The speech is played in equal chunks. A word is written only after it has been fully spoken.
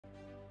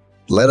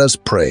Let us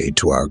pray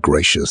to our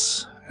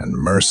gracious and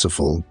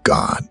merciful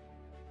God.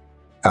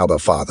 Abba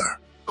Father,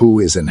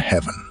 who is in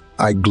heaven,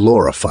 I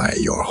glorify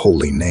your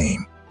holy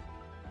name.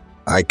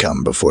 I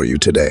come before you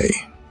today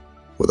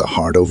with a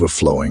heart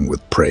overflowing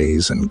with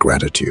praise and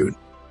gratitude.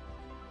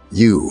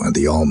 You are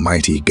the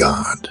Almighty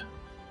God,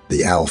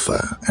 the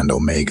Alpha and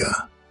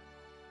Omega,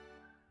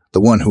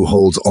 the one who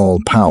holds all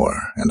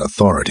power and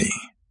authority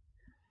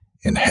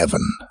in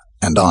heaven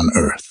and on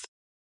earth.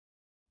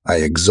 I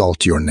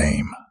exalt your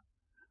name,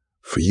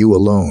 for you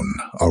alone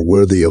are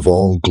worthy of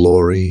all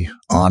glory,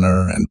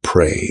 honor, and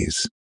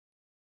praise.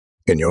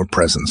 In your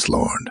presence,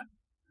 Lord,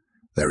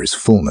 there is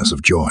fullness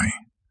of joy,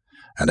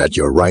 and at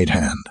your right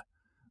hand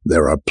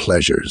there are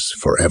pleasures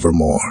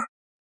forevermore.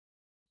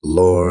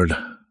 Lord,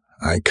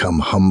 I come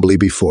humbly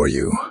before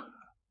you,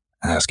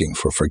 asking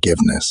for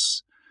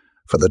forgiveness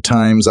for the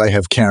times I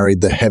have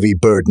carried the heavy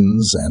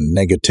burdens and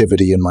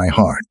negativity in my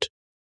heart.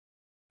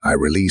 I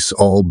release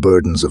all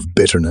burdens of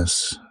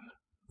bitterness,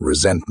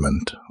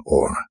 resentment,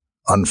 or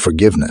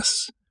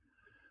unforgiveness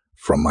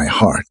from my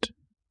heart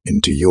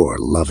into your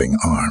loving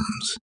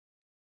arms.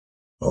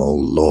 O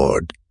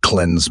Lord,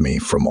 cleanse me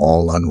from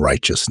all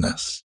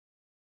unrighteousness.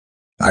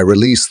 I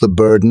release the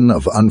burden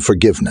of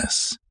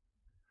unforgiveness,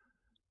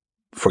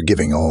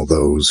 forgiving all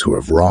those who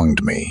have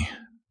wronged me,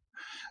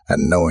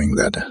 and knowing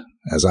that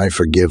as I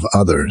forgive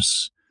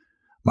others,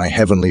 my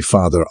Heavenly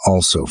Father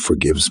also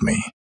forgives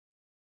me.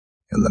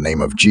 In the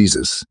name of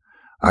Jesus,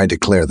 I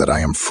declare that I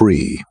am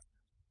free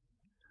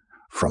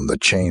from the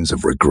chains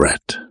of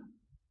regret,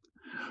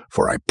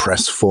 for I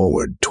press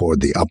forward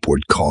toward the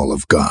upward call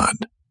of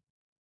God.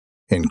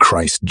 In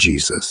Christ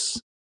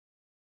Jesus,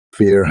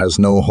 fear has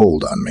no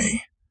hold on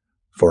me,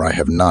 for I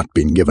have not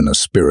been given a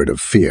spirit of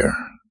fear,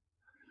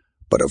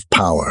 but of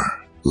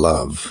power,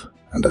 love,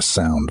 and a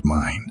sound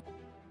mind.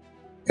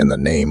 In the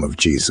name of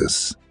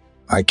Jesus,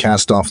 I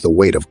cast off the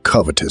weight of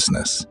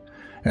covetousness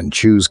and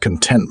choose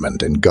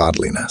contentment in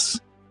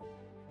godliness.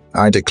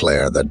 I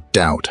declare that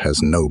doubt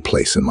has no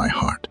place in my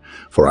heart,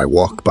 for I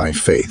walk by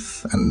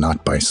faith and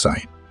not by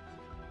sight.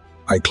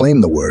 I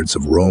claim the words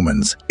of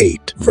Romans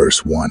 8,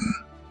 verse 1,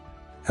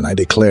 and I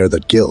declare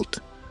that guilt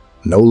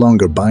no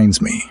longer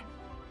binds me,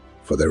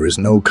 for there is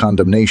no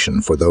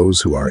condemnation for those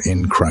who are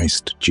in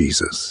Christ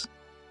Jesus.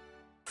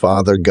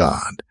 Father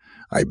God,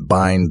 I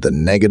bind the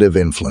negative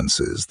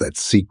influences that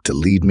seek to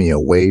lead me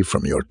away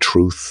from your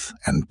truth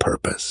and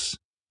purpose.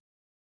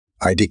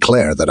 I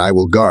declare that I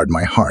will guard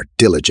my heart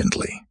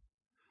diligently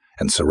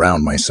and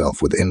surround myself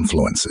with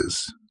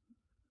influences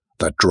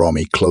that draw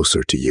me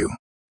closer to you.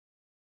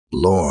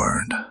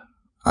 Lord,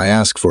 I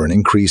ask for an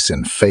increase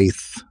in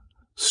faith,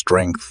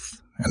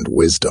 strength, and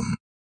wisdom.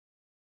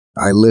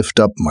 I lift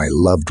up my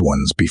loved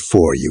ones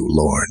before you,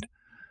 Lord,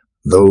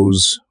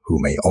 those who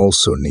may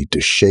also need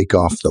to shake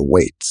off the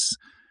weights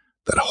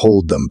that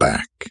hold them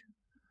back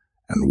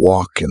and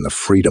walk in the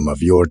freedom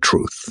of your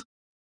truth.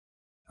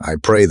 I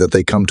pray that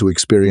they come to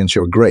experience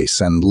your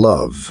grace and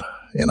love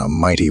in a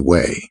mighty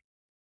way.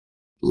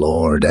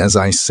 Lord, as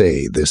I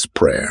say this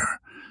prayer,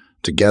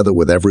 together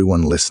with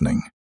everyone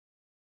listening,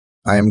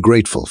 I am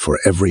grateful for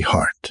every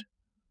heart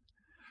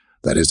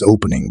that is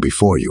opening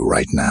before you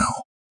right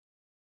now.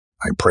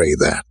 I pray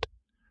that,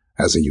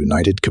 as a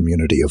united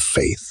community of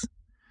faith,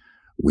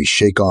 we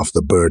shake off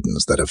the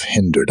burdens that have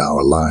hindered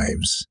our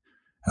lives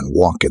and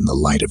walk in the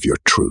light of your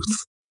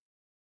truth.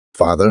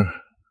 Father,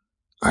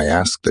 I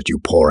ask that you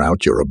pour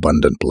out your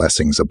abundant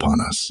blessings upon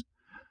us,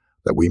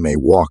 that we may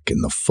walk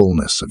in the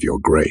fullness of your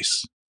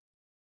grace.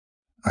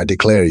 I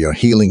declare your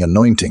healing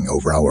anointing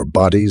over our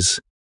bodies,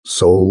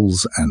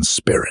 souls, and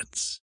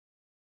spirits.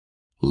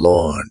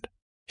 Lord,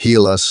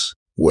 heal us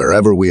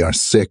wherever we are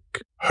sick,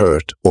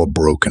 hurt, or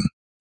broken.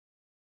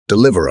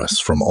 Deliver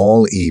us from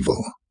all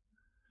evil.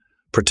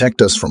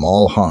 Protect us from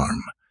all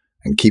harm,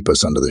 and keep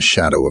us under the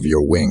shadow of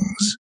your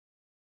wings.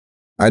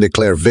 I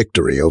declare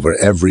victory over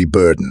every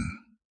burden,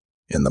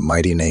 in the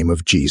mighty name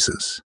of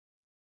Jesus.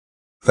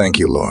 Thank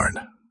you, Lord,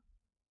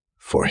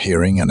 for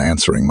hearing and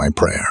answering my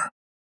prayer.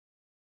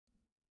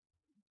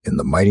 In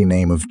the mighty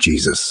name of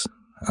Jesus,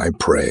 I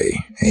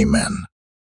pray, Amen.